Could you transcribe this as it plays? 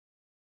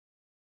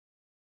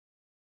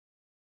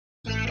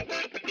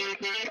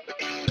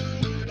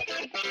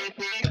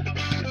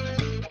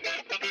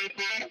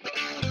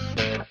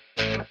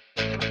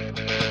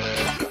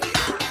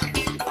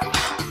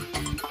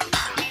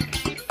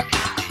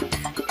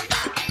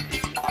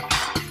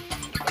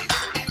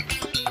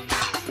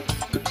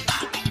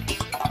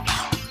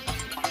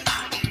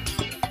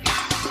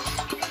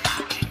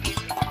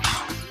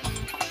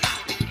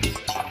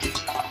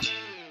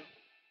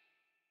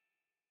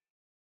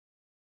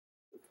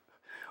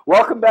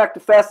Welcome back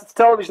to Facets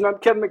Television. I'm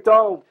Kevin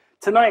McDonald.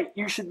 Tonight,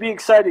 you should be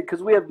excited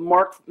because we have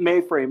Marc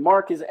Maiffret.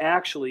 Marc is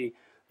actually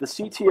the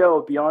CTO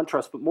of Beyond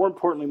Trust, but more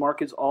importantly,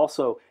 Marc is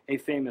also a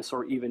famous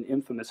or even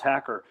infamous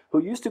hacker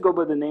who used to go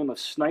by the name of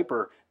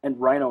Sniper and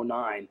Rhino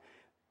 9.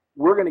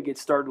 We're going to get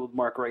started with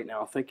Marc right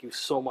now. Thank you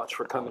so much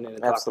for coming in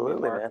and talking to me,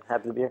 Marc. Absolutely, man.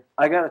 Happy to be here.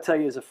 I got to tell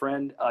you, as a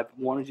friend, I've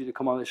wanted you to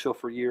come on the show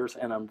for years,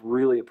 and I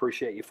really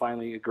appreciate you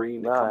finally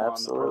agreeing to come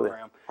on the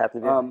program. Happy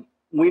to be here.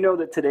 We know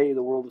that today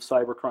the world of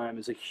cybercrime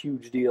is a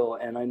huge deal,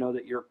 and I know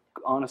that you're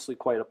honestly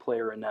quite a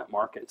player in that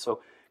market.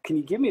 So can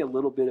you give me a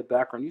little bit of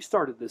background? You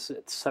started this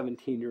at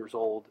 17 years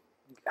old.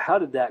 How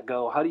did that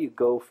go? How do you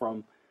go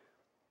from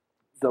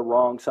the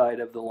wrong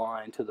side of the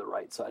line to the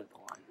right side of the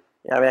line?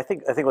 Yeah, I mean,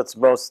 I think what's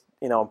most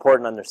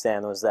important to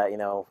understand was that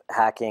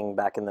hacking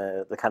back in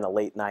the kind of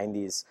late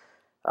 90s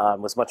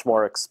was much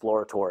more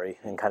exploratory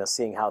and kind of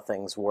seeing how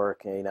things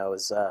work. It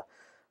was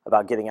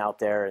about getting out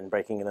there and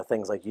breaking into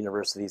things like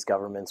universities,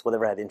 governments,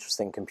 whatever had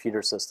interesting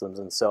computer systems.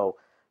 And so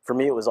for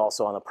me, it was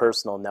also on a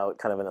personal note,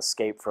 kind of an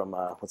escape from,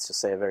 let's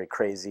just say, a very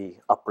crazy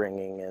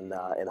upbringing in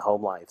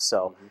home life.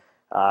 So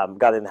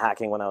got into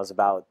hacking when I was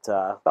about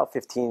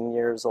 15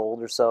 years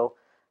old or so.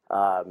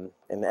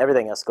 And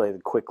everything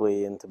escalated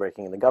quickly into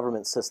breaking into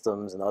government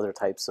systems and other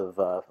types of,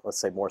 let's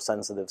say, more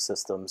sensitive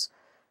systems.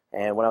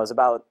 And when I was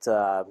about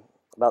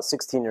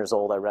 16 years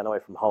old, I ran away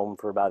from home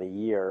for about a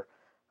year.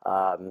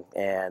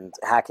 And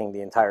hacking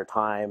the entire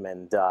time,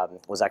 and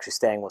was actually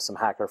staying with some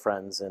hacker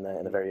friends in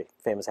a very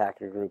famous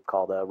hacker group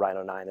called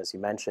Rhino 9, as you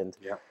mentioned.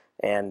 Yeah.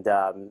 And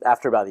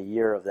after about a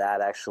year of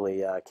that,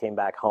 actually came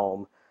back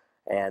home,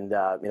 and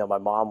my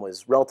mom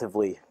was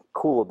relatively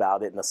cool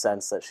about it in the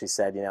sense that she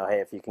said, hey,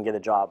 if you can get a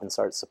job and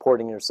start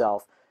supporting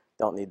yourself,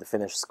 don't need to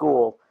finish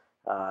school.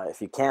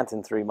 If you can't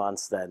in 3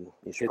 months, then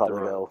you should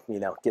probably go,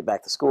 get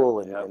back to school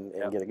and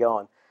get it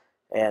going.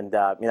 And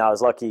I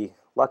was lucky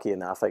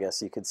enough, I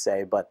guess you could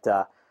say, but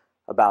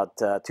about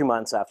 2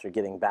 months after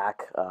getting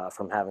back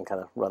from having kind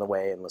of run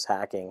away and was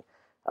hacking,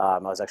 I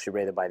was actually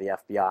raided by the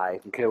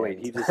FBI. Okay, wait,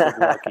 he just said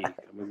lucky.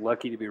 I'm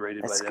lucky to be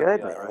raided by the FBI. That's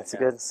good, man. Right? That's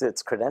good.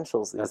 It's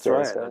credentials these days.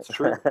 That's right. That's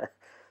true.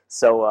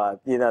 So,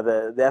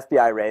 the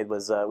FBI raid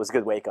was a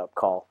good wake-up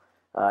call,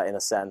 in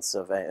a sense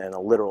of, and a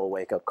literal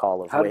wake-up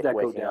call of How did that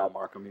go waking down, up.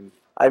 Marc?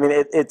 I mean,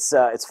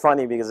 it's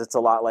funny because it's a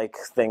lot like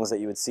things that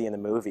you would see in a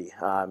movie.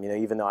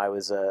 Even though I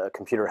was a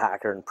computer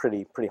hacker and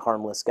pretty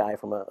harmless guy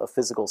from a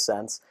physical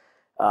sense,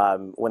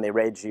 when they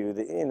raid you,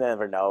 you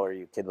never know, are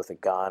you a kid with a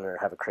gun or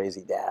have a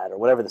crazy dad or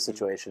whatever the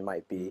situation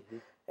might be.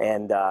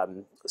 And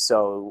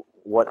so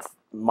what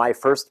my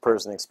first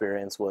person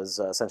experience was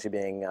essentially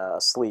being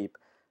asleep,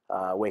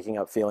 waking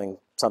up feeling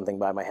something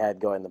by my head,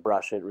 going to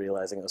brush it,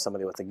 realizing it was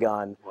somebody with a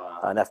gun,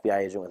 an FBI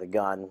agent with a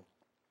gun.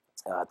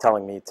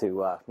 Telling me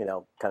to,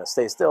 kind of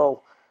stay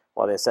still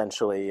while they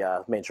essentially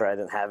made sure I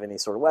didn't have any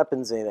sort of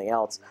weapons, anything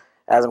else.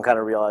 As I'm kind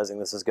of realizing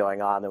this is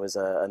going on, there was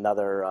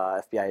another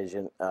FBI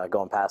agent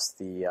going past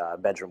the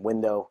bedroom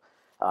window,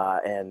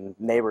 and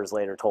neighbors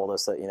later told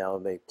us that,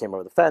 they came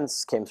over the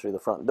fence, came through the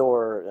front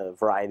door, a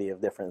variety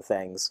of different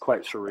things.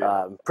 Quite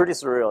surreal. Pretty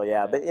surreal,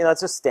 yeah. But,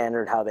 it's just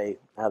standard how they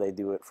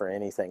do it for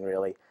anything,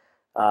 really.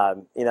 I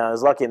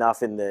was lucky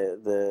enough in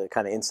the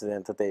kind of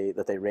incident that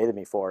they raided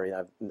me for.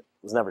 I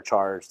was never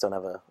charged, don't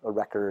have a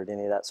record,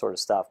 any of that sort of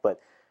stuff. But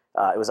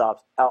it was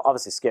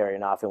obviously scary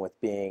enough, and with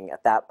being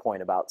at that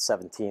point about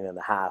 17 and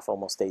a half,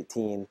 almost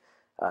 18,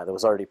 there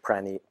was already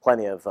plenty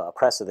of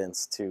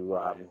precedents to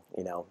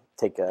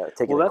take it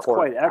to court. Well, that's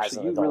quite actually. As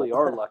an You adult. really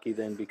are lucky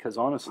then, because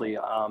honestly,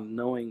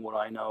 knowing what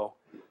I know,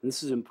 and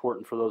this is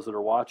important for those that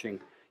are watching.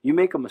 You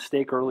make a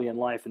mistake early in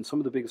life, and some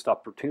of the biggest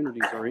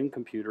opportunities are in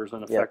computers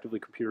and effectively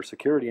computer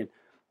security. And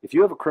if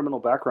you have a criminal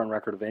background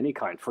record of any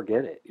kind,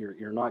 forget it.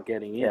 You're not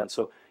getting in.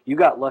 So you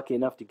got lucky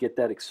enough to get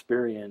that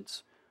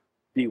experience,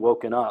 be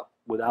woken up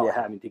without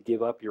having to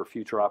give up your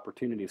future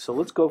opportunities. So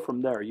let's go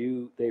from there.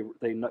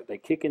 They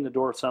kick in the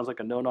door. It sounds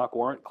like a no-knock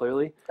warrant,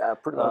 clearly.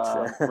 Pretty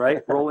much.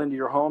 Right? Roll into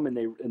your home, and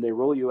they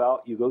roll you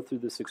out. You go through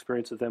this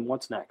experience with them.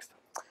 What's next?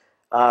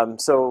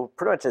 So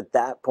pretty much at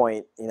that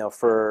point,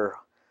 for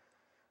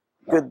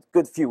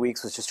good few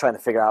weeks was just trying to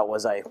figure out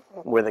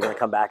were they going to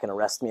come back and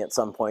arrest me at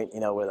some point,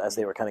 as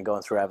they were kind of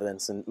going through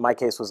evidence. And my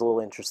case was a little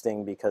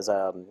interesting because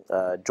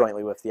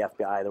jointly with the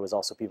FBI, there was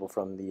also people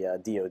from the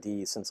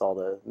DOD, since all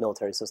the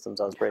military systems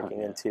I was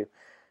breaking into.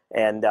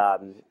 And, I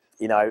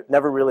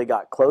never really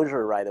got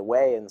closure right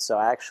away. And so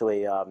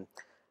actually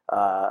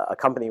a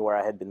company where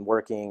I had been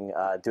working,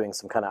 doing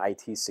some kind of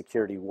IT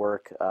security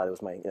work, it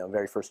was my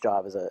very first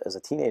job as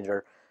a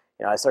teenager.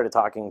 I started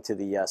talking to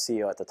the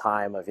CEO at the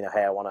time of,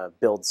 hey, I want to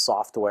build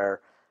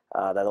software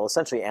that'll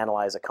essentially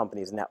analyze a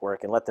company's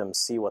network and let them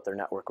see what their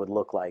network would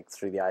look like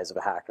through the eyes of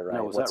a hacker, right?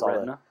 Now, was that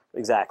Retina?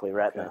 Exactly,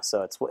 Retina. Okay.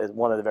 So it's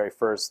one of the very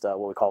first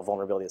what we call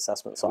vulnerability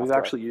assessment software. We've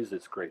actually used it.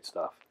 It's great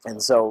stuff.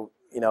 And so,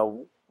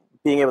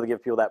 being able to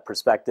give people that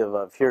perspective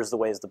of here's the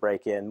ways to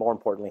break in, more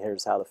importantly,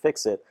 here's how to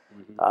fix it,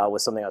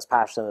 was something I was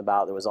passionate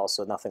about. There was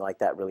also nothing like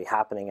that really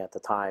happening at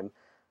the time.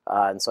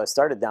 And so I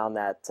started down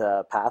that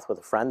path with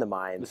a friend of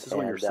mine. This is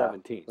when you're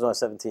 17. This was when I was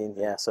 17,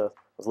 yeah. So I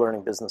was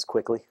learning business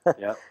quickly.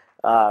 Yeah.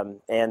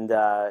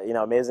 You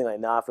know, amazingly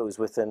enough, it was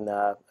within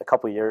a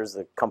couple of years,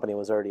 the company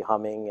was already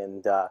humming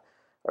and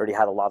already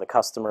had a lot of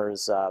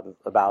customers.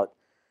 About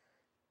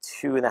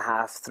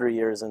 2.5, 3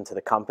 years into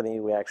the company,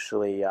 we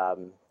actually,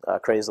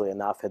 crazily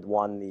enough, had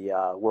won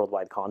the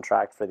worldwide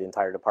contract for the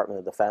entire Department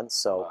of Defense.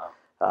 So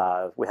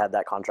we had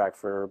that contract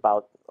for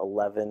about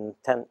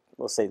 10,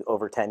 let's say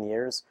over 10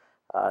 years,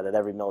 that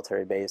every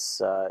military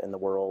base in the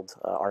world,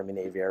 Army,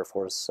 Navy, Air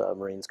Force,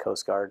 Marines,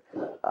 Coast Guard,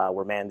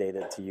 were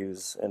mandated to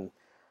use. And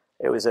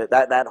it was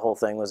that whole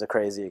thing was a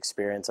crazy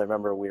experience. I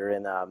remember we were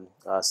in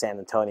San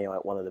Antonio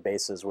at one of the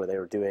bases where they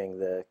were doing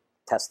the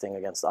testing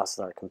against us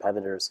and our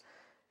competitors.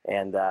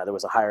 And there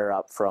was a higher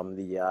up from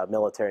the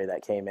military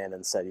that came in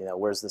and said, you know,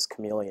 where's this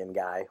chameleon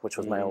guy, which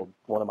was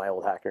one of my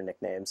old hacker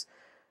nicknames.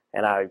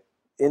 And I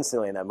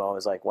instantly in that moment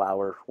was like,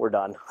 wow, we're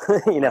done.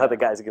 You know, the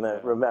guy's going to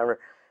remember.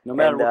 No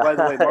matter what, by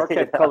the way, Mark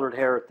had colored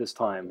hair at this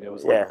time. It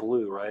was like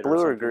blue, right? Blue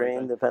or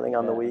green, depending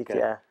on the week,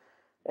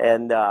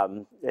 And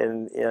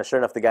you know, sure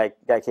enough, the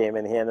guy came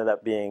in. He ended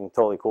up being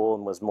totally cool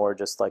and was more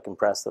just like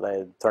impressed that I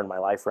had turned my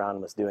life around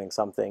and was doing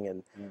something.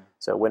 And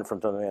so it went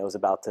from something that was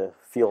about to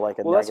feel like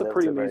a negative that's a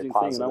pretty to a very amazing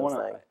positive thing.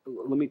 And thing.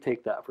 let me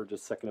take that for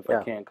just a second if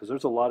I can, because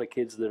there's a lot of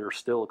kids that are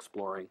still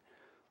exploring,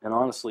 and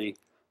honestly,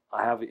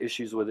 I have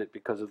issues with it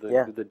because of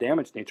the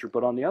damage nature.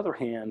 But on the other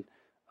hand,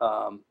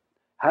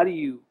 how do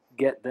you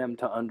get them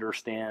to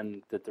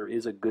understand that there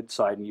is a good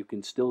side and you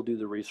can still do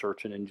the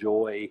research and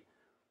enjoy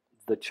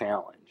the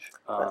challenge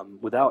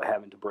without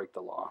having to break the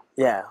law?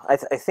 Yeah, I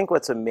think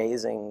what's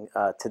amazing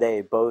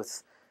today,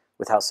 both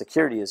with how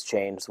security has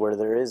changed, where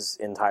there is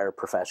entire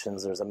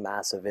professions, there's a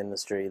massive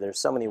industry, there's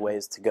so many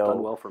ways to go. It's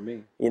done well for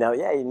me. You know,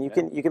 and you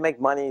can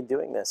make money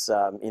doing this.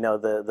 You know,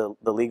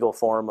 the legal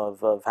form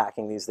of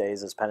hacking these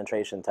days is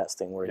penetration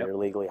testing, where you're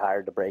legally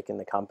hired to break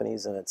into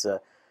companies, and it's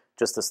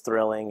just as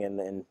thrilling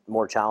and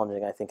more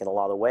challenging, I think, in a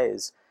lot of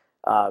ways.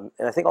 And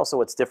I think also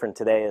what's different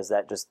today is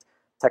that just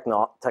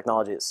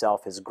technology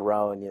itself has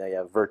grown. You know, you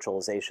have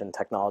virtualization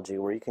technology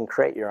where you can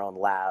create your own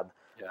lab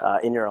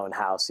in your own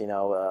house. You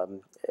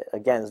know,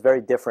 again, it's very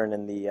different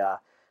in the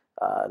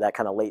that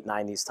kind of late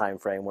 90s time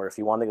frame, where if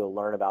you want to go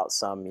learn about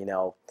some, you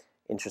know,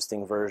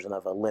 interesting version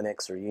of a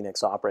Linux or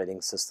Unix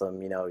operating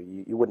system, you know,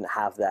 you wouldn't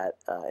have that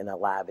in a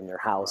lab in your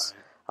house.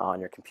 On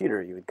your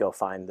computer. You would go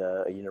find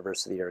a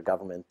university or a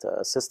government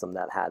system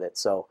that had it.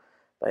 So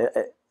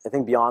I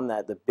think beyond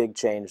that, the big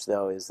change,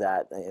 though, is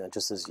that, you know,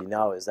 just as you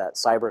know, is that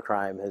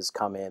cybercrime has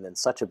come in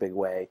such a big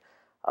way,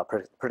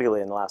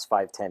 particularly in the last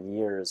 5-10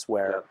 years,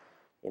 where,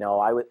 you know,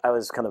 I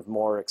was kind of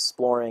more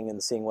exploring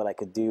and seeing what I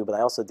could do, but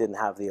I also didn't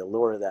have the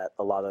allure that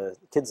a lot of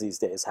kids these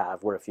days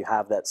have, where if you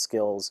have that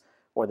skills,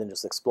 more than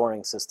just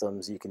exploring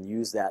systems, you can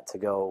use that to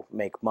go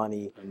make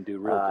money and do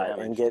real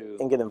damage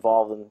and get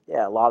involved in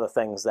a lot of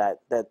things that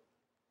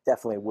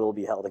definitely will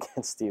be held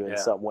against you in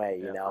some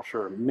way. You know, for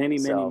sure. Many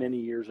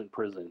years in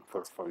prison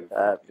for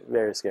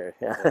very scary.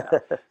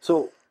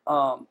 So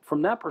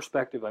from that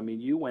perspective, I mean,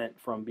 you went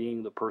from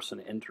being the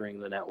person entering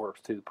the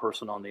networks to the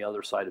person on the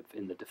other side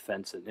in the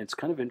defense, and it's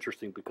kind of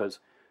interesting because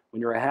when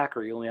you're a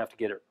hacker, you only have to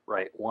get it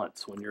right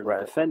once. When you're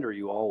the defender,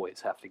 you always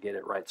have to get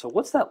it right. So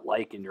what's that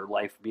like in your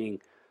life, being,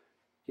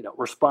 you know,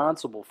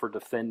 responsible for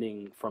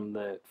defending from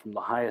the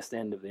highest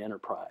end of the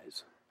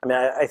enterprise? I mean,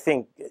 I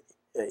think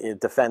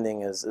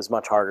defending is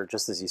much harder.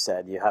 Just as you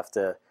said, you have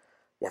to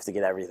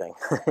get everything.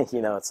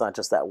 You know, it's not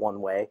just that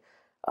one way,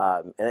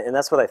 and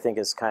that's what I think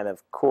is kind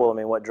of cool. I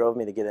mean, what drove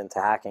me to get into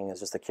hacking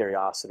is just a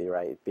curiosity,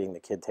 right? Being the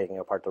kid taking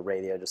apart the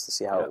radio just to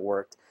see how it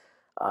worked,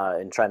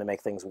 and trying to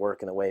make things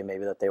work in a way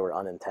maybe that they were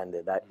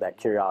unintended. That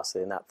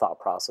curiosity and that thought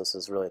process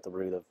is really at the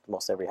root of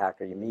most every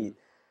hacker you meet.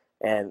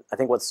 And I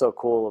think what's so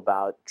cool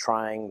about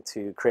trying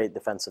to create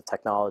defensive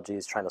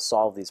technologies, trying to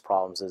solve these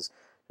problems, is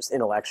just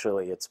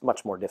intellectually it's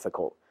much more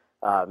difficult.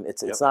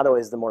 It's not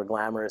always the more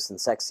glamorous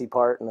and sexy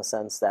part, in the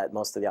sense that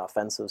most of the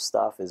offensive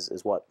stuff is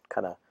what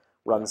kind of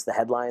runs the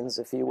headlines,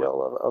 if you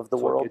will, of the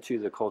world. It gets you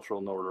the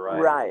cultural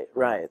notoriety.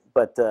 Right.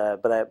 But I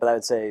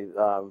would say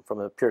from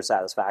a pure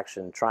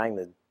satisfaction, trying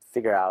to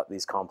figure out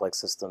these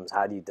complex systems,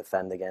 how do you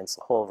defend against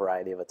a whole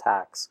variety of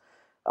attacks,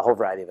 a whole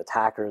variety of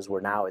attackers,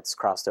 where now it's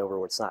crossed over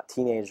where it's not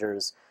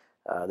teenagers.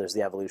 There's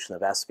the evolution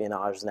of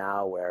espionage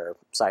now, where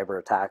cyber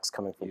attacks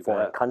coming from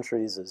foreign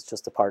countries is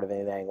just a part of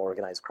anything.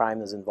 Organized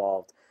crime is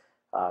involved.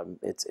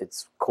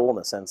 It's cool in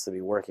a sense to be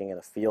working in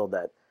a field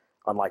that,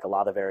 unlike a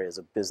lot of areas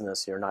of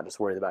business, you're not just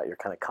worried about your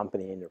kind of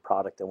company and your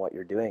product and what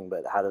you're doing,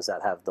 but how does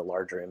that have the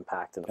larger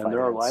impact in fighting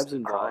there are lives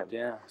involved.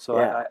 Crime. So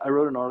I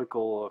wrote an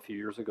article a few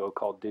years ago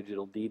called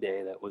Digital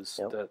D-Day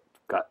that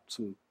got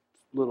some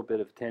little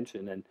bit of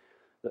attention, and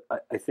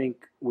I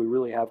think we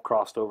really have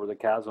crossed over the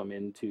chasm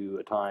into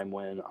a time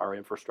when our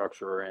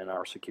infrastructure and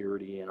our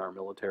security and our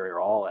military are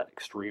all at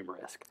extreme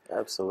risk.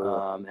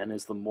 Absolutely. And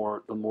as the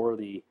more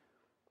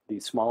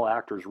these small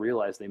actors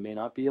realize they may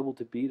not be able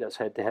to beat us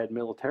head-to-head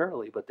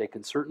militarily, but they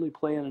can certainly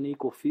play in an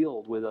equal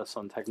field with us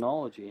on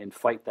technology and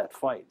fight that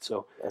fight.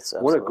 So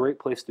what a great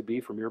place to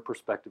be from your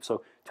perspective.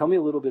 So tell me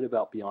a little bit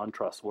about Beyond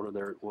Trust. What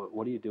are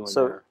you doing there?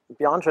 So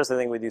Beyond Trust, I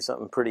think we do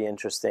something pretty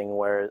interesting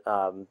where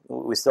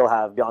we still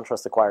have Beyond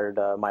Trust acquired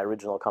my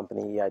original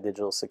company,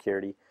 Digital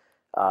Security.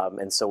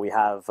 And so we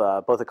have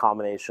both a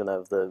combination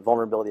of the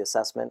vulnerability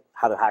assessment,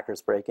 how do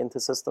hackers break into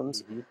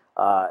systems,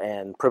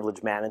 and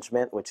privilege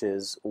management, which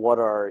is what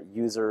are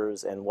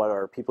users and what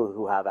are people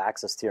who have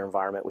access to your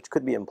environment, which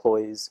could be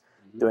employees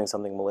doing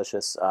something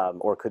malicious,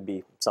 or could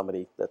be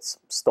somebody that's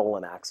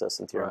stolen access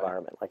into your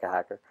environment, like a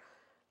hacker.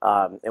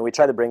 And we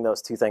try to bring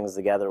those two things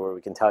together where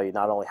we can tell you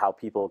not only how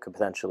people could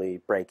potentially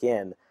break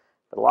in,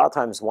 but a lot of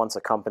times once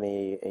a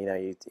company,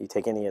 you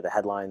take any of the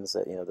headlines,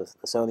 the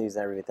Sonys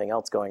and everything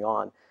else going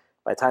on,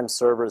 by the time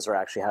servers are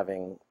actually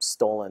having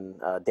stolen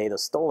data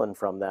stolen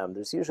from them,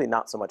 there's usually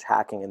not so much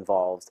hacking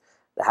involved.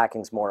 The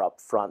hacking's more up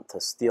front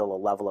to steal a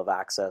level of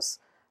access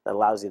that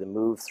allows you to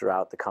move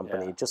throughout the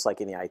company, just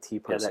like any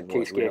IT person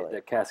would, really.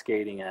 That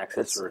cascading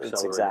access or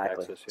accelerated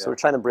exactly. access. So we're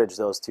trying to bridge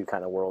those two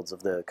kind of worlds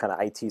of the kind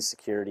of IT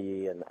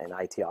security and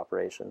IT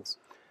operations.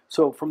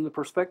 So from the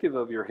perspective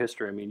of your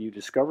history, I mean, you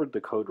discovered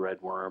the code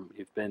red worm.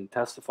 You've been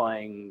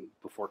testifying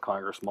before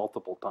Congress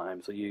multiple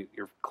times. So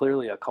you're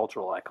clearly a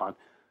cultural icon.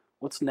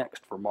 What's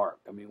next for Marc?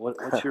 I mean,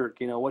 what's your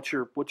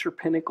what's your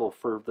pinnacle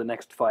for the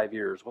next 5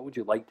 years? What would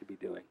you like to be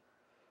doing?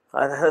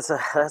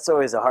 That's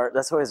always a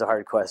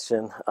hard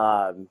question.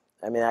 I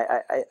mean,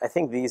 I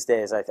think these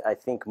days I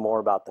think more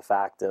about the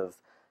fact of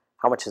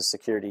how much has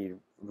security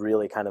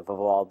really kind of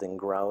evolved and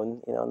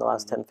grown, in the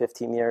last 10,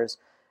 15 years.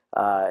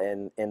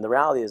 And the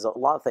reality is a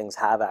lot of things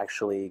have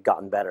actually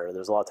gotten better.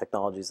 There's a lot of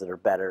technologies that are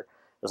better.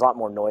 There's a lot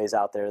more noise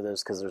out there.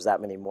 Because there's that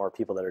many more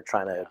people that are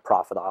trying to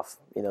profit off,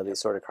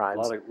 these sort of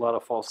crimes. A lot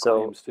of false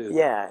claims too.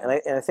 Yeah,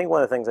 and I think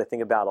one of the things I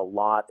think about a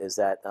lot is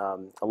that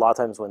a lot of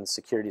times when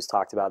security is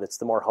talked about, it's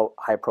the more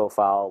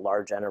high-profile,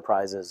 large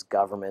enterprises,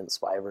 government,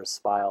 spy versus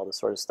spy, all this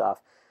sort of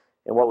stuff.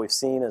 And what we've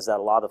seen is that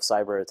a lot of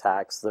cyber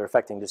attacks, they're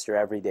affecting just your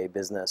everyday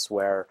business,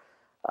 where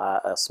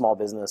a small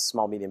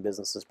medium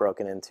business is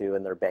broken into,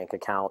 and their bank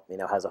account,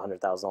 has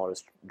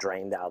 $100,000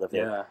 drained out of it.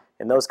 Yeah.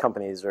 And those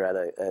companies are at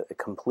a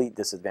complete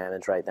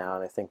disadvantage right now,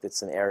 and I think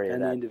it's an area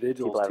that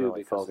individuals people too,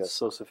 really because focus. it's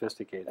so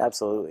sophisticated.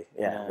 Absolutely,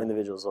 yeah.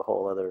 Individuals a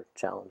whole other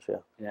challenge.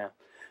 Yeah.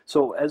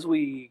 So as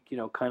we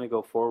kind of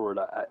go forward,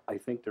 I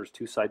think there's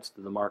two sides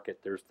to the market.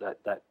 There's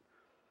that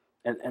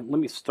and let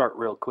me start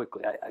real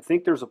quickly. I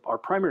think our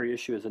primary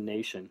issue as a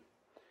nation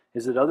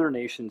is that other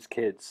nations'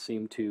 kids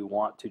seem to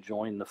want to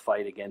join the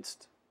fight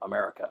against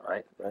America,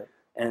 right? Right.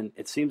 And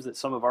it seems that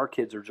some of our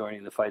kids are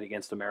joining the fight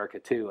against America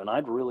too. And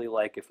I'd really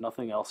like, if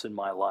nothing else in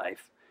my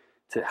life,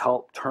 to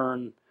help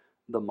turn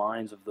the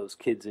minds of those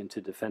kids into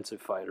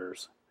defensive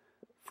fighters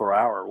for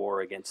our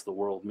war against the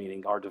world,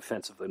 meaning our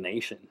defense of the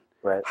nation.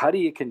 Right. How do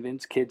you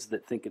convince kids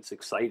that think it's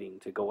exciting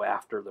to go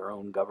after their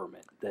own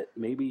government, that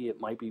maybe it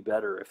might be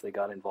better if they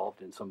got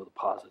involved in some of the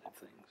positive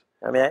things?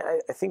 I mean,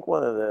 I think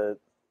one of the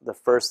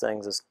first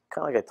things is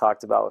kind of like I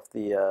talked about with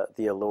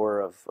the allure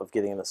of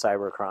getting into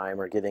cybercrime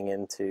or getting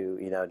into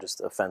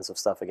just offensive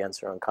stuff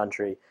against your own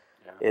country,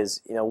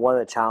 is one of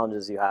the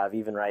challenges you have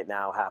even right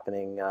now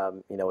happening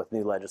with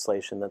new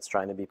legislation that's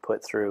trying to be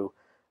put through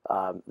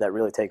that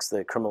really takes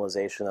the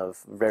criminalization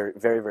of very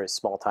very very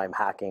small time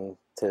hacking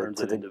to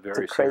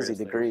crazy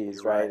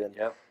degrees, right?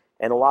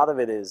 And a lot of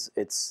it is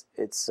it's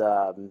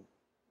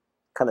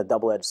kind of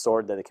double-edged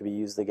sword that it can be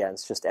used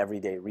against just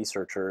everyday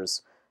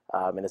researchers.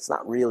 And it's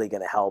not really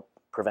going to help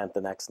prevent the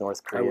next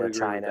North Korea,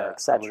 China,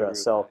 etc.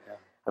 So,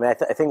 I mean,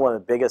 I think one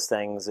of the biggest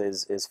things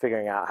is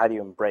figuring out how do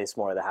you embrace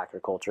more of the hacker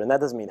culture, and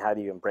that doesn't mean how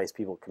do you embrace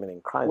people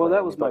committing crimes. Well,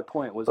 that was my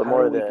point. Was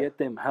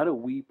how do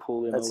we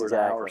pull them over to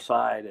our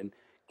side and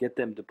get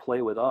them to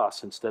play with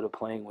us instead of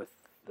playing with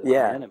the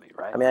enemy,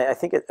 right? I mean, I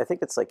think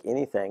it's like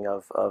anything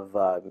of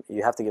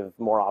you have to give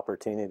more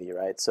opportunity,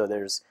 right? So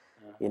there's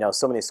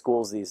so many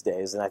schools these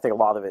days, and I think a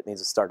lot of it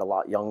needs to start a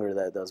lot younger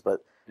than it does.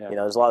 But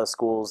there's a lot of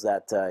schools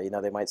that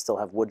they might still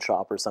have wood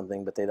shop or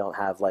something, but they don't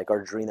have like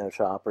Arduino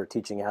shop or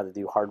teaching you how to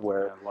do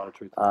hardware. Yeah, a lot of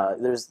truth.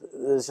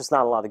 There's just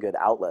not a lot of good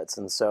outlets,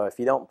 and so if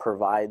you don't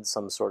provide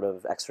some sort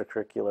of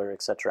extracurricular,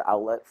 etc.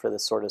 outlet for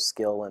this sort of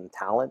skill and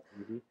talent,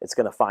 it's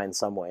going to find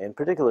some way. And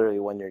particularly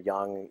when you're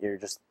young, you're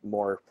just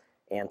more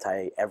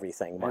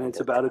anti-everything minded. And it's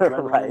about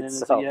adrenaline, right? And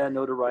it's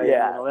notoriety.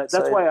 And all that.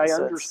 That's why I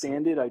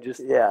understand it.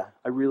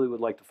 I really would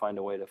like to find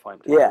a way to find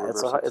it.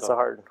 It's a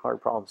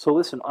hard problem. So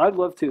listen, I'd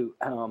love to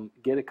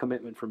get a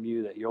commitment from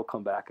you that you'll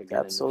come back again.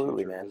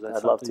 Absolutely, in the future. man. Is that I'd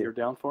something love to. You're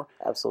down for?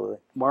 Absolutely.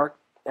 Marc,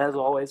 as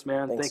always,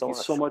 man, thank you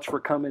so so much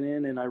for coming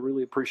in, and I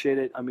really appreciate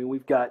it. I mean,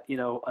 we've got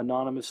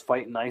anonymous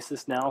fighting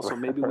ISIS now, so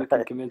maybe we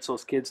can convince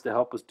those kids to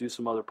help us do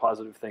some other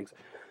positive things.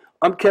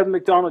 I'm Kevin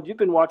McDonald. You've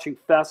been watching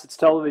Facets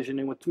Television,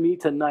 and with me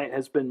tonight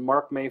has been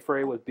Marc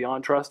Maiffret with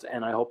Beyond Trust,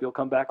 and I hope you'll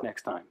come back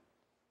next time.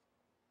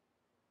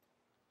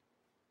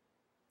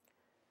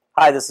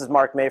 Hi, this is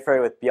Marc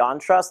Maiffret with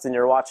Beyond Trust, and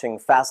you're watching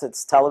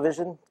Facets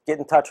Television. Get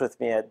in touch with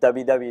me at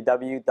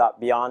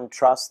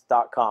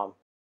www.beyondtrust.com.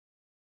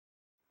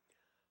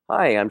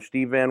 Hi, I'm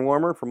Steve Van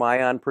Wormer from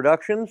Ion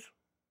Productions.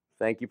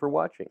 Thank you for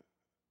watching.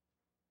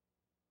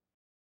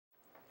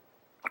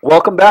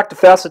 Welcome back to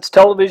Facets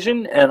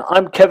Television, and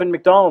I'm Kevin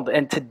McDonald,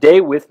 and today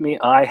with me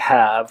I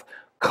have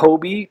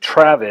Cobi,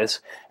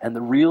 Travis, and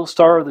the real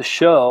star of the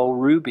show,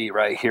 Ruby,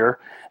 right here.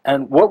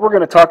 And what we're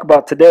going to talk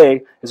about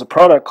today is a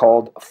product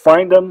called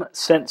Find 'em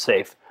Scent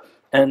Safe,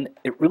 and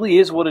it really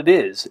is what it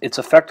is. It's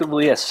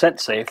effectively a scent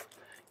safe.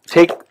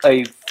 Take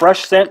a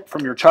fresh scent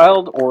from your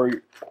child or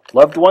your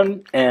loved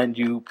one, and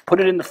you put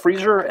it in the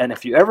freezer, and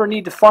if you ever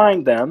need to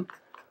find them,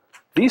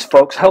 these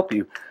folks help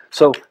you.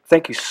 So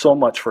thank you so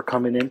much for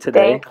coming in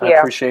today. Thank you. I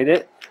appreciate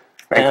it.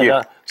 Thank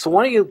you. So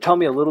why don't you tell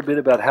me a little bit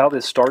about how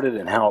this started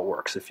and how it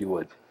works, if you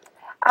would.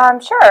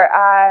 Sure.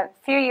 A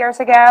few years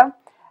ago,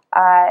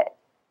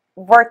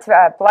 worked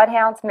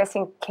bloodhounds,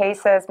 missing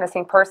cases,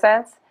 missing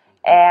persons,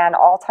 and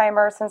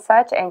Alzheimer's and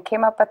such, and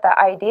came up with the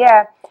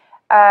idea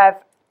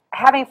of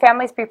having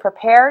families be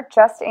prepared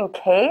just in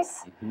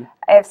case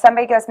if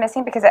somebody goes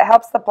missing, because it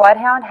helps the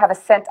bloodhound have a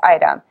scent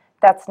item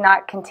that's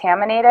not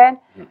contaminated.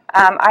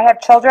 I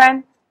have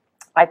children.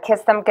 I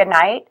kiss them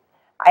goodnight.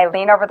 I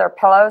lean over their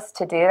pillows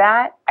to do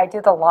that. I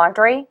do the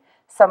laundry.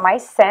 So my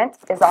scent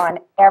is on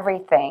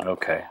everything.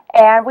 Okay.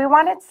 And we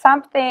wanted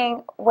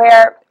something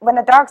where when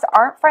the dogs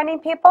aren't finding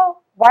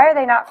people, why are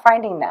they not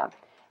finding them?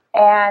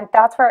 And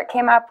that's where it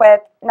came up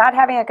with not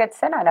having a good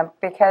scent on them,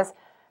 because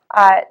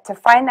to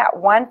find that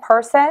one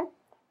person,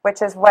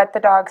 which is what the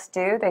dogs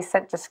do, they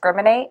scent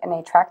discriminate and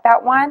they track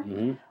that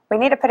one. We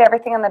need to put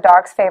everything in the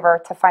dog's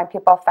favor to find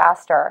people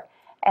faster.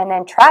 And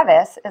then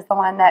Travis is the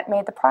one that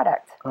made the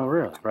product. Oh,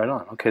 really? Right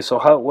on. Okay, so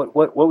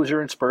what was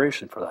your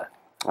inspiration for that?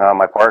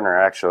 My partner,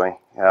 actually,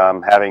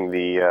 having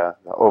the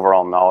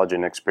overall knowledge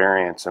and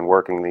experience in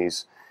working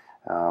these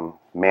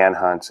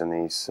manhunts and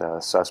these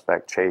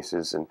suspect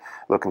chases and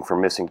looking for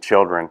missing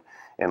children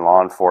in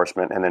law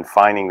enforcement, and then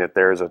finding that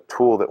there's a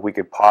tool that we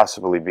could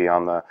possibly be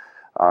on the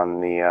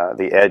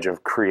edge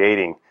of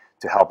creating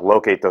to help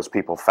locate those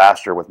people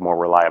faster with more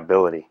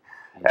reliability.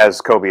 As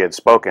Cobi had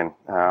spoken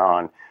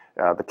on,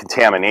 the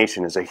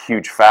contamination is a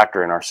huge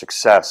factor in our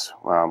success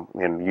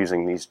in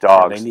using these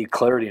dogs. They need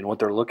clarity in what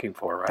they're looking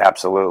for, right?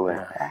 Absolutely.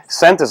 Yeah.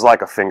 Scent is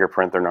like a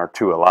fingerprint. They're not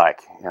two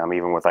alike,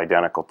 even with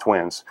identical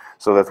twins.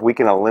 So that we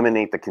can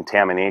eliminate the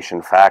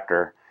contamination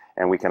factor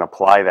and we can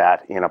apply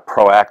that in a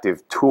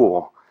proactive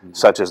tool,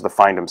 such as the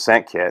Find 'em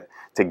Scent Kit,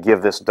 to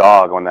give this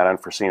dog, when that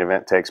unforeseen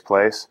event takes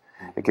place,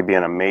 it could be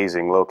an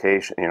amazing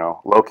location,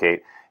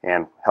 locate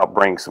and help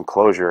bring some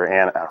closure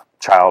and a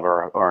child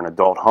or an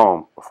adult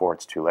home before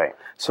it's too late.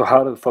 So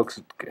how do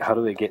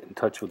they get in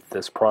touch with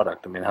this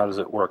product? I mean, how does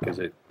it work? Are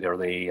you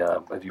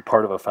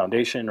part of a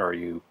foundation, or are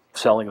you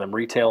selling them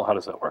retail? How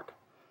does that work?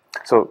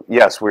 So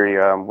yes,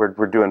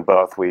 we're doing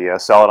both. We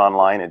sell it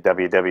online at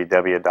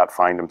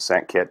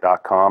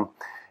www.findemscentkit.com,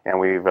 and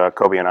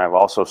Cobi and I have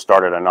also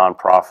started a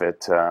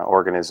nonprofit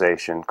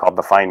organization called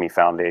the Find Me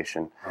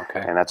Foundation.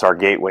 Okay. And that's our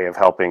gateway of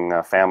helping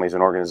families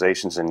and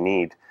organizations in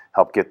need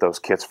help get those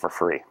kits for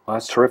free. Well,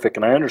 that's terrific,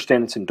 and I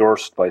understand it's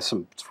endorsed by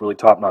some really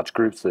top-notch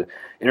groups: the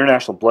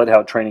International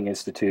Bloodhound Training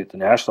Institute, the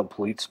National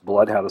Police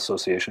Bloodhound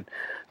Association,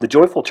 the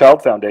Joyful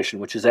Child Foundation,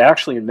 which is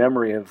actually in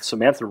memory of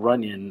Samantha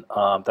Runyon.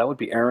 That would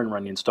be Aaron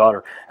Runyon's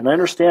daughter. And I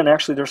understand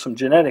actually there's some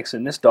genetics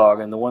in this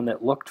dog and the one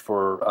that looked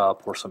for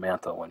poor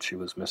Samantha when she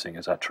was missing.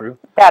 Is that true?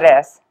 That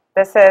is.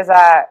 This is,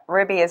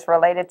 Ruby is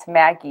related to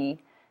Maggie,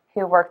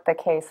 who worked the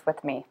case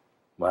with me.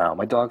 Wow,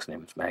 my dog's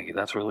name is Maggie.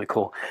 That's really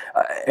cool.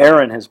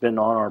 Erin has been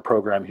on our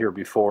program here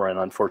before, and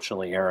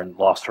unfortunately Erin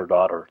lost her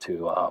daughter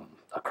to a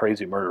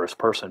crazy murderous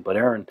person. But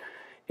Erin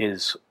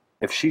is,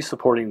 if she's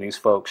supporting these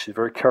folks, she's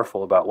very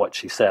careful about what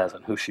she says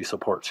and who she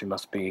supports. She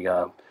must be,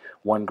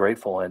 one,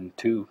 grateful, and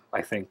two,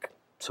 I think,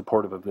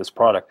 supportive of this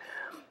product.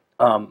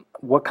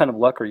 What kind of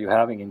luck are you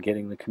having in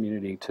getting the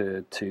community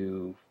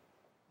to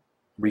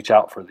reach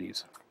out for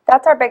these?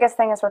 That's our biggest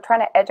thing, is we're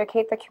trying to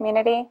educate the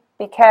community,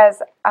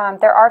 because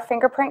there are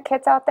fingerprint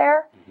kits out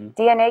there,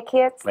 DNA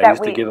kits. I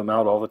used to give them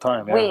out all the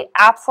time. Yeah. We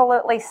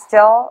absolutely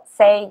still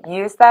say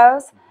use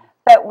those.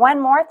 But one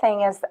more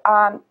thing is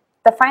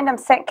the Find 'em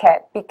Scent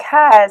Kit,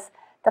 because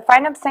the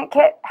Find 'em Scent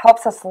Kit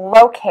helps us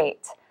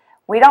locate.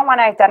 We don't want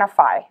to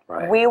identify.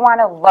 Right. We want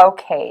to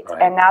locate,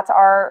 Right. and that's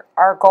our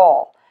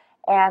goal.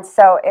 And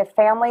so if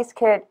families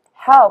could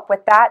help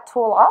with that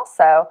tool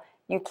also,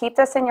 you keep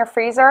this in your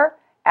freezer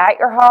at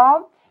your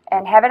home,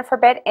 and heaven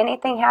forbid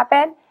anything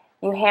happen,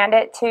 you hand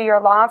it to your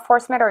law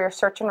enforcement or your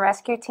search and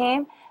rescue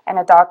team, and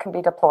a dog can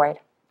be deployed.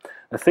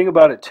 The thing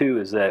about it too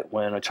is that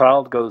when a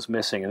child goes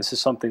missing, and this is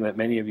something that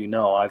many of you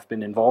know, I've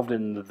been involved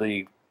in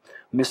the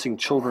missing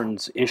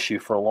children's issue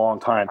for a long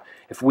time.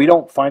 If we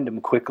don't find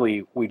them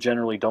quickly, we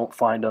generally don't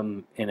find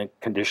them in a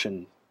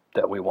condition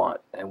that we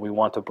want, and we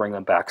want to bring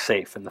them back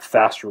safe, and the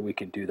faster we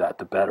can do that,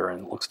 the better.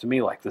 And it looks to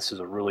me like this is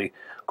a really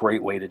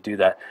great way to do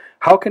that.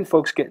 How can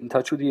folks get in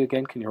touch with you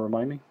again? Can you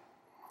remind me?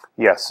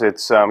 Yes,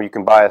 it's you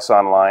can buy us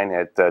online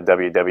at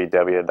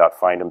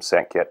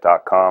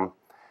www.findemscentkit.com,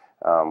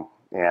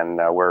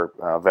 and we're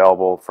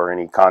available for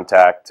any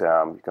contact.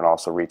 You can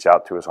also reach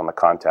out to us on the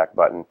contact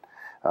button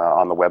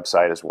on the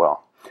website as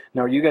well.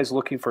 Now, are you guys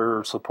looking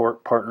for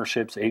support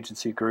partnerships,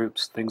 agency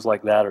groups, things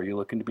like that? Are you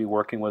looking to be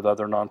working with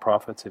other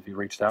nonprofits? Have you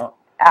reached out?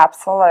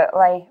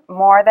 Absolutely.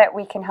 More that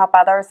we can help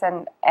others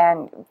and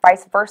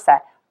vice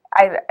versa.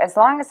 As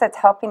long as it's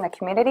helping the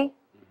community,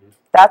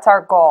 that's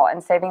our goal,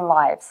 and saving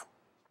lives.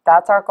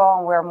 That's our goal,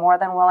 and we're more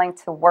than willing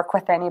to work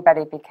with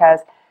anybody, because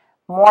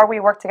more we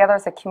work together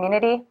as a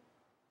community,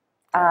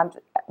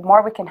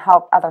 more we can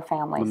help other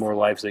families. The more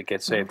lives that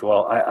get saved.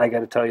 Well, I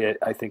got to tell you,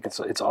 I think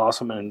it's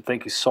awesome, and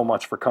thank you so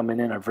much for coming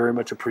in. I very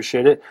much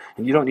appreciate it.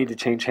 And you don't need to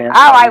change hands.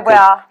 Oh, I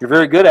will. You're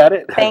very good at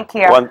it. Thank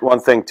you. One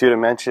thing too to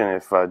mention,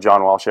 if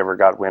John Walsh ever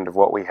got wind of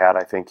what we had,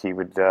 I think he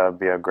would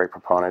be a great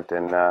proponent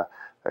and a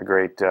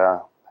great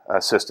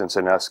assistance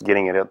in us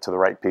getting it out to the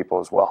right people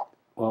as well.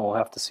 Well, we'll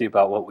have to see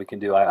about what we can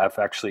do. I've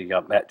actually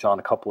met John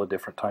a couple of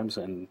different times,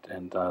 and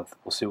we'll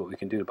see what we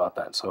can do about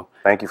that. So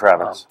thank you for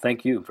having us.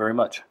 Thank you very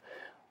much.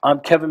 I'm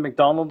Kevin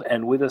McDonald,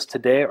 and with us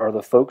today are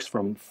the folks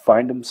from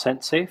Find 'em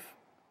Scent Safe.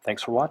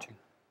 Thanks for watching.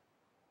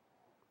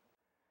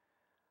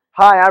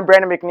 Hi, I'm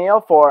Brandon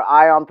McNeil for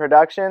EyeOn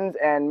Productions,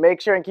 and make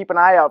sure and keep an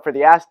eye out for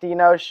the Ask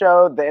Dino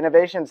show, the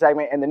innovation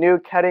segment, and the new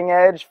cutting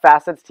edge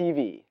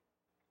FACETStv.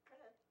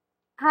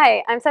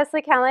 Hi, I'm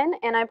Cecily Kellen,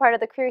 and I'm part of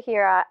the crew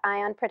here at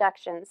EyeOn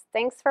Productions.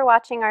 Thanks for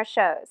watching our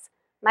shows.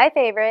 My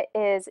favorite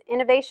is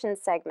Innovation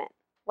segment.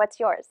 What's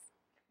yours?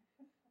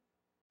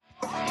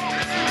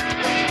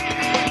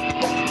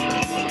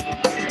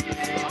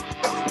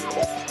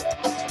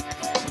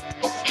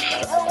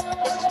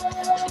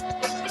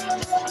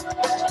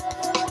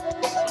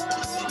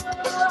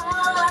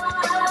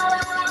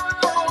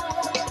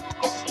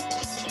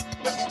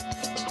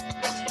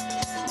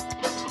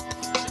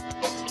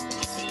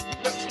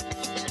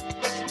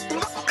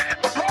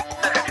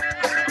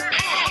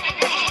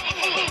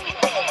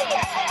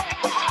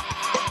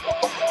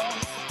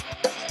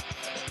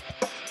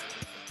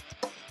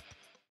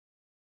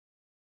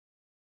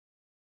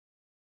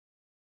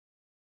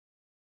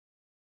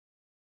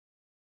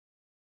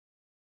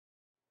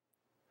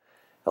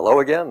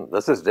 Hello again,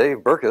 this is Dave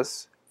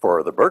Berkus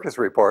for the Berkus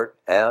Report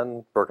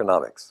and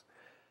Berkonomics.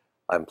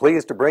 I'm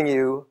pleased to bring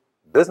you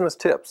business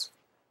tips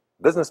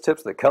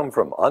that come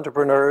from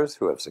entrepreneurs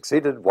who have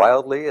succeeded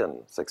wildly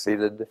and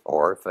succeeded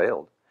or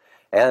failed,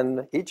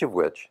 and each of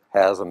which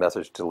has a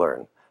message to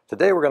learn.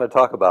 Today we're going to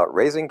talk about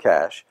raising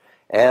cash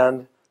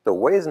and the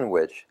ways in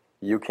which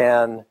you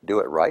can do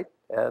it right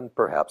and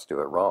perhaps do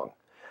it wrong.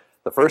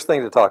 The first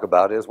thing to talk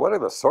about is what are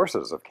the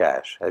sources of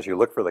cash as you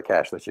look for the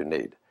cash that you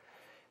need.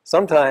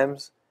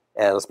 Sometimes,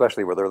 and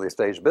especially with early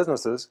stage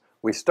businesses,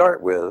 we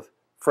start with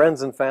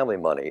friends and family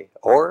money,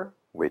 or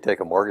we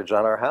take a mortgage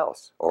on our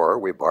house, or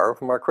we borrow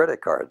from our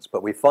credit cards,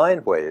 but we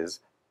find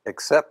ways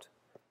except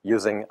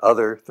using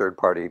other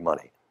third-party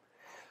money.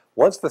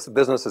 Once this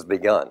business has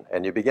begun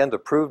and you begin to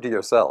prove to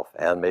yourself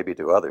and maybe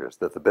to others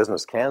that the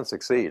business can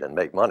succeed and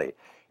make money,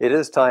 it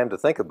is time to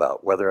think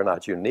about whether or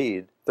not you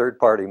need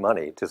third-party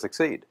money to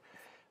succeed.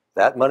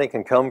 That money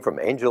can come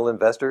from angel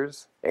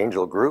investors,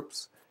 angel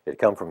groups. It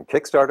can come from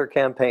Kickstarter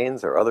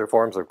campaigns or other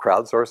forms of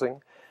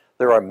crowdsourcing.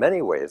 There are many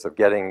ways of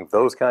getting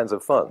those kinds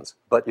of funds,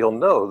 but you'll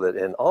know that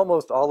in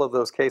almost all of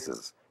those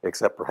cases,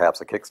 except perhaps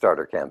a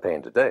Kickstarter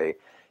campaign today,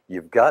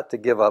 you've got to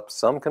give up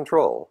some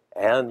control,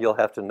 and you'll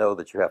have to know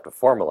that you have to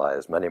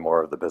formalize many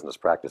more of the business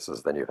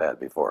practices than you've had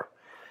before.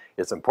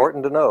 It's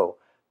important to know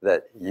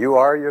that you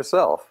are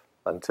yourself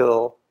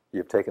until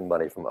you've taken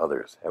money from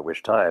others, at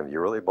which time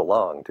you really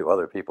belong to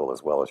other people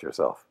as well as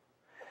yourself.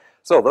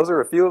 So those are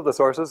a few of the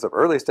sources of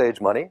early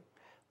stage money.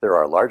 There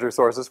are larger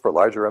sources for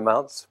larger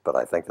amounts, but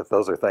I think that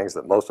those are things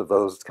that most of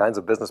those kinds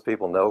of business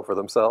people know for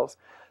themselves.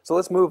 So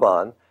let's move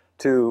on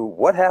to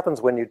what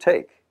happens when you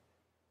take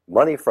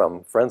money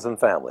from friends and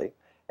family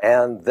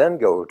and then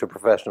go to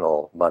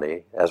professional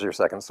money as your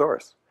second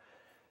source.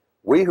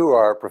 We who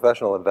are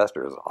professional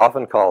investors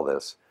often call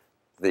this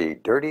the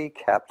dirty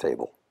cap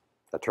table,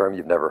 a term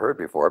you've never heard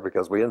before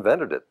because we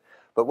invented it.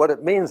 But what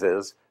it means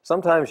is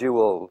sometimes you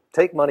will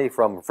take money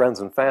from friends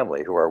and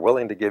family who are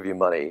willing to give you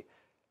money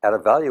at a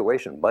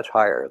valuation much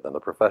higher than the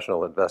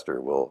professional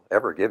investor will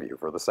ever give you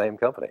for the same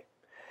company.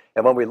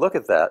 And when we look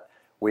at that,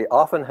 we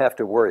often have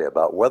to worry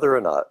about whether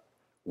or not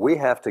we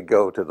have to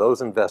go to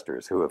those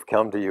investors who have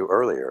come to you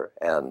earlier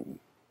and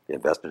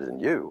invested in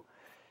you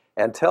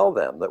and tell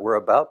them that we're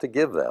about to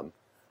give them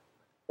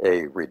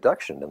a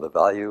reduction in the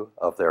value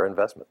of their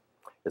investment.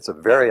 It's a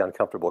very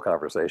uncomfortable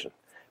conversation.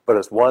 But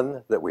it's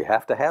one that we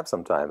have to have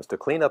sometimes to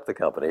clean up the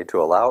company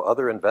to allow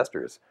other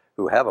investors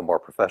who have a more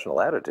professional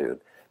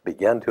attitude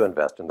begin to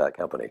invest in that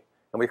company.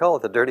 And we call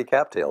it the dirty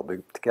cap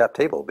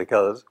table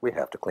because we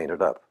have to clean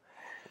it up.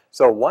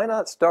 So why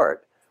not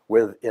start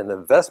with an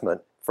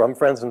investment from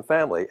friends and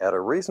family at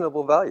a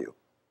reasonable value?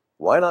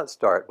 Why not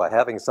start by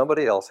having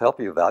somebody else help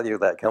you value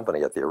that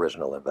company at the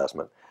original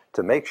investment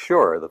to make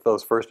sure that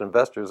those first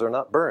investors are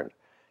not burned?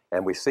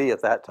 And we see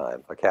at that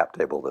time a cap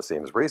table that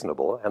seems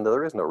reasonable, and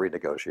there is no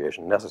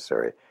renegotiation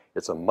necessary.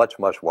 It's a much,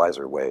 much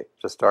wiser way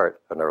to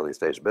start an early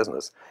stage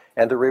business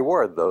and to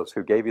reward those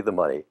who gave you the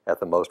money at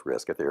the most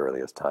risk at the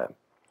earliest time.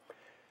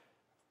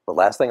 The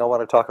last thing I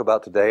want to talk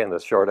about today in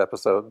this short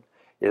episode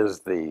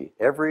is the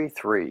every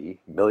 $3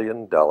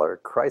 million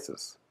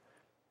crisis.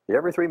 The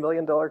every $3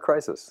 million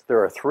crisis.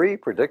 There are 3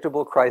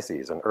 predictable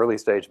crises in early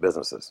stage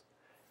businesses.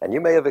 And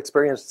you may have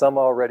experienced some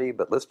already,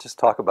 but let's just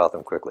talk about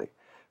them quickly.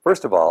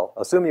 First of all,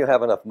 assume you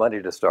have enough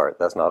money to start.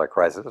 That's not a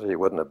crisis, or you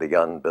wouldn't have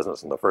begun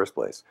business in the first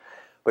place.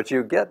 But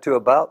you get to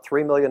about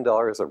 $3 million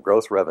of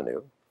gross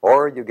revenue,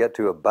 or you get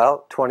to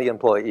about 20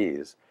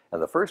 employees,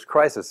 and the first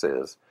crisis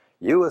is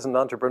you as an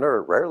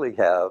entrepreneur rarely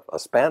have a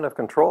span of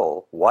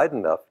control wide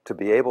enough to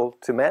be able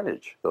to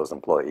manage those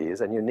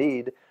employees, and you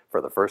need,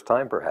 for the first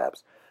time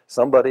perhaps,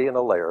 somebody in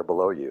a layer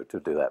below you to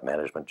do that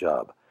management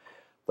job.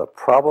 The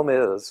problem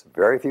is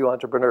very few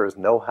entrepreneurs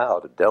know how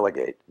to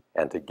delegate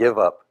and to give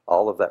up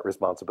all of that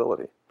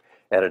responsibility.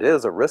 And it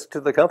is a risk to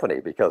the company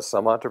because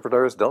some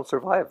entrepreneurs don't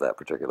survive that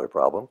particular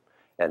problem.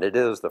 And it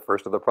is the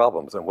first of the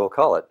problems, and we'll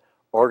call it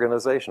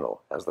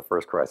organizational as the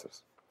first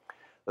crisis.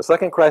 The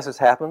second crisis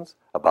happens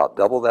about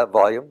double that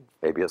volume.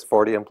 Maybe it's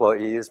 40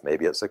 employees,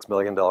 maybe it's $6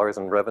 million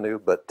in revenue,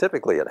 but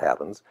typically it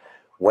happens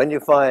when you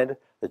find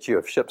that you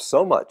have shipped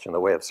so much in the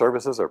way of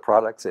services or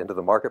products into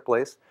the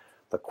marketplace,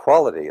 the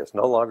quality is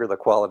no longer the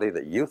quality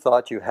that you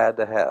thought you had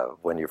to have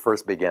when you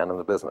first began in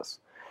the business.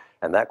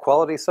 And that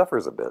quality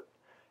suffers a bit.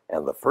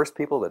 And the first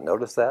people that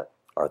notice that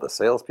are the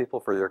salespeople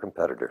for your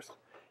competitors.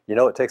 You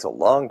know, it takes a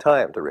long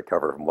time to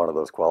recover from one of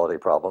those quality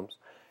problems.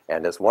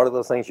 And it's one of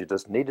those things you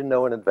just need to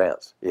know in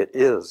advance. It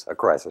is a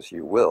crisis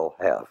you will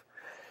have.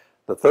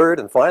 The third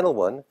and final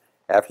one,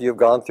 after you've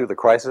gone through the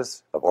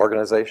crisis of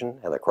organization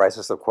and the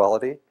crisis of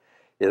quality,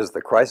 is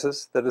the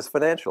crisis that is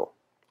financial.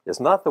 It's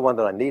not the one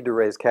that I need to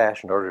raise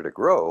cash in order to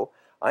grow.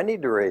 I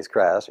need to raise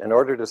cash in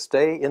order to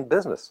stay in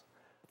business.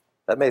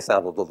 That may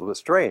sound a little bit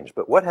strange,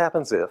 but what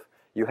happens if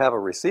you have a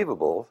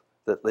receivable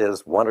that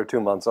is 1 or 2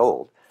 months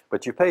old,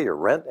 but you pay your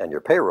rent and your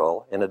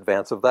payroll in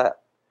advance of that?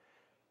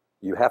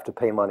 You have to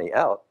pay money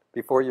out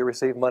before you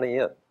receive money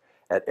in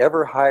at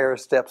ever higher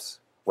steps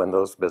when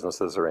those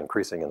businesses are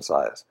increasing in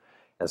size.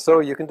 And so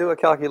you can do a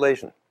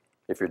calculation.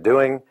 If you're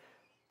doing,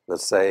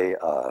 let's say,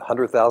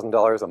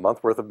 $100,000 a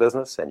month worth of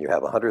business and you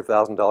have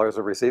 $100,000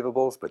 of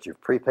receivables, but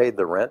you've prepaid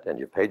the rent and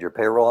you've paid your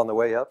payroll on the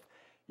way up,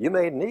 you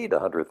may need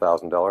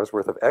 $100,000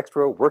 worth of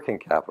extra working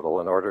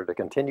capital in order to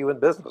continue in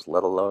business,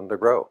 let alone to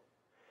grow.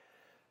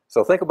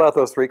 So think about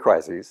those 3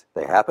 crises.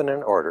 They happen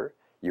in order.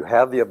 You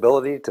have the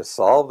ability to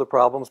solve the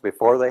problems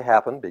before they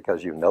happen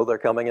because you know they're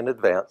coming in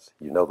advance,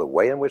 you know the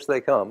way in which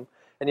they come,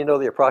 and you know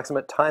the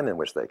approximate time in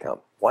which they come.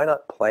 Why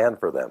not plan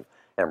for them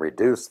and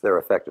reduce their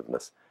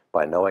effectiveness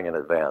by knowing in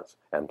advance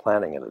and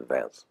planning in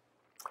advance?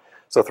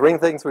 So 3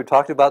 things we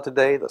talked about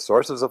today: the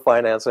sources of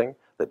financing,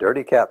 the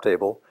dirty cap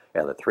table,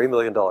 and the $3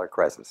 million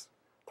crisis.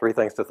 3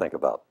 things to think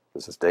about.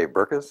 This is Dave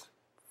Berkus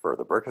for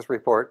the Berkus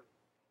Report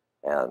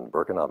and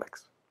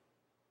Berkonomics.